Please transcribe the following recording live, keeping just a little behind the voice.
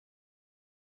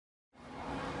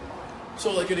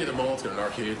So like any other mall, it's got an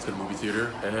arcade, it's got a movie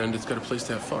theater, and it's got a place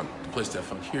to have fun. The place to have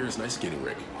fun here is an ice skating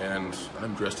rink. And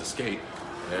I'm dressed to skate,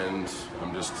 and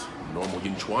I'm just normal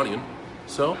Yinchuanian.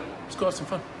 So let's go have some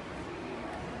fun.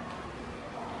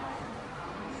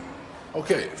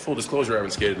 Okay, full disclosure, I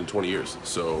haven't skated in 20 years.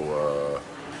 So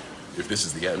if this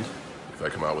is the end, if I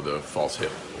come out with a false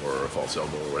hip or a false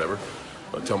elbow or whatever,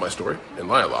 I'll tell my story and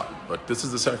lie a lot. But this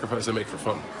is the sacrifice I make for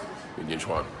fun in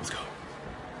Yinchuan. Let's go.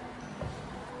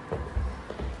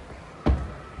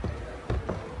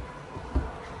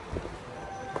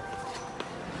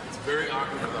 It's very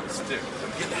awkward without a stick.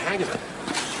 I'm getting the hang of it.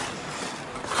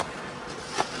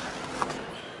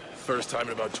 First time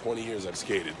in about 20 years I've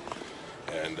skated.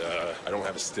 And I don't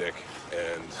have a stick,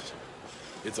 and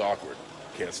it's awkward.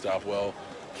 Can't stop well,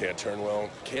 can't turn well,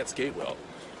 can't skate well.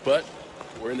 But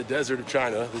we're in the desert of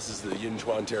China. This is the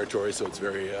Yinchuan territory, so it's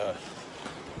very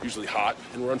usually hot,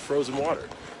 and we're on frozen water.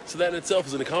 So that in itself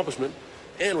is an accomplishment,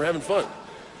 and we're having fun.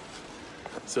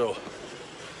 So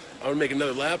I'm gonna make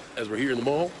another lap as we're here in the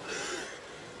mall,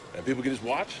 and people can just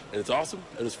watch, and it's awesome,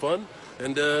 and it's fun,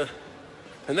 and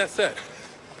that's that.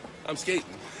 I'm skating.